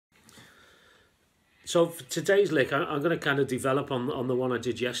So for today's lick, I'm going to kind of develop on the one I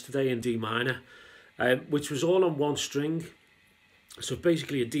did yesterday in D minor, which was all on one string. So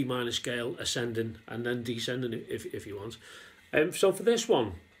basically a D minor scale, ascending and then descending if you want. So for this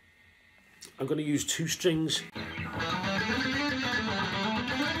one, I'm going to use two strings.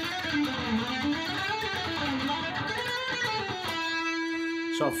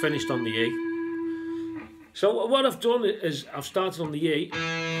 So I've finished on the E. So what I've done is I've started on the E.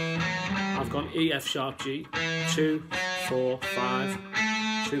 I've gone E, F sharp, G, 2, 4, 5,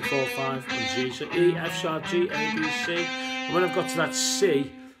 2, 4, 5, and G. So E, F sharp, G, A, B, C. And when I've got to that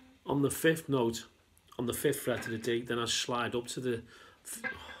C on the fifth note, on the fifth fret of the D, then I slide up to the...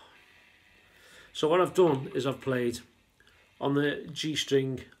 So what I've done is I've played on the G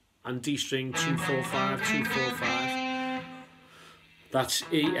string and D string 2, 4, 5, 2, 4, 5. That's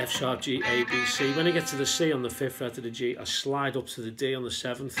E, F sharp, G, A, B, C. When I get to the C on the fifth fret of the G, I slide up to the D on the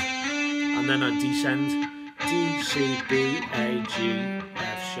seventh, and then I descend D, C, B, A, G,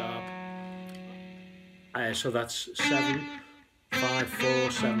 F sharp. So that's 7, 5, 4,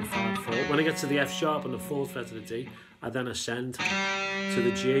 7, 5, 4. When I get to the F sharp on the fourth fret of the D, I then ascend to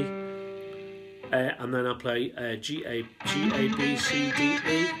the G, and then I play G, A, B, C, D,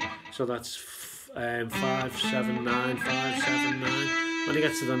 E. So that's 5, 7, 9, 5, 7, 9. When I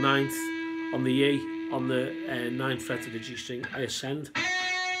get to the ninth on the E, on the ninth fret of the G string, I ascend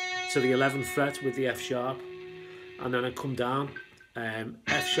to the 11th fret with the F sharp, and then I come down,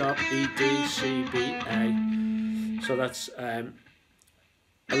 F sharp, E, D, C, B, A. So that's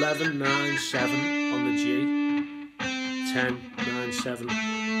 11, 9, 7 on the G, 10, 9, 7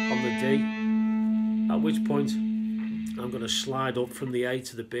 on the D, at which point I'm going to slide up from the A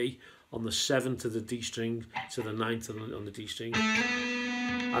to the B on the 7th to the D string to the 9th on the D string,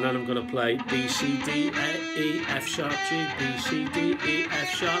 and then I'm going to play B, C, D, E, F sharp, G, B, C, D, E, F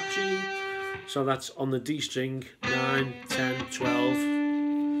sharp, G. So that's on the D string 9, 10, 12,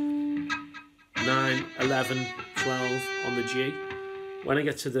 9, 11, 12 on the G. When I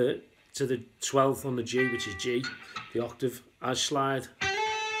get to the 12th on the G, which is G, the octave, I slide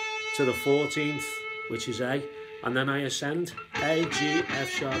to the 14th, which is A, and then I ascend A, G, F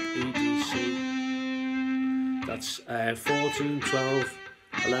sharp, E, D, C. That's 14, 12,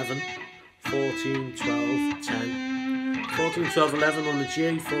 11, 14, 12, 10, 14, 12, 11 on the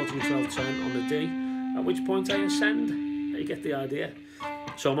G, 14, 12, 10 on the D, at which point I ascend. You get the idea.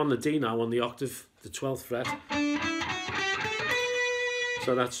 So I'm on the D now, on the octave, the 12th fret.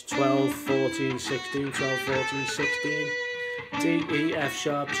 So that's 12, 14, 16, 12, 14, 16, D, E, F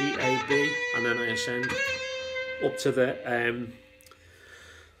sharp, G, A, B, and then I ascend up to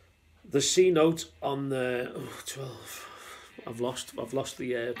the C note on the 12. I've lost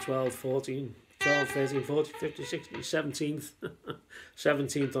the 12, 14, 12, 13, 14, 15, 16, 17th,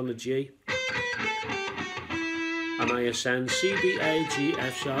 17th on the G, and I ascend C, B, A, G,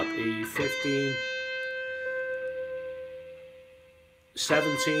 F sharp, E, 15,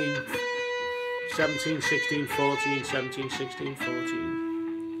 17, 17, 16, 14, 17, 16, 14.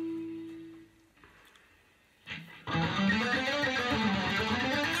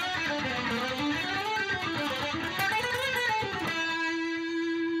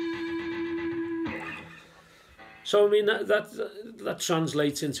 So I mean that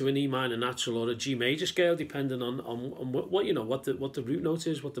translates into an E minor natural or a G major scale, depending on what you know, what the root note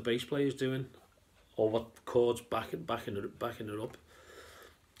is, what the bass player is doing, or what chords backing it up.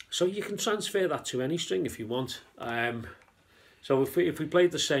 So you can transfer that to any string if you want. So if we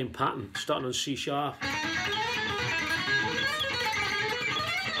played the same pattern, starting on C sharp,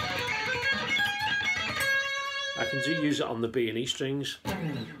 I can use it on the B and E strings.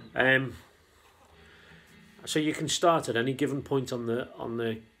 So you can start at any given point on the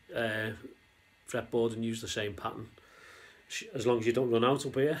fretboard and use the same pattern, as long as you don't run out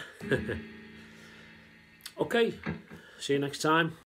up here. Okay, see you next time.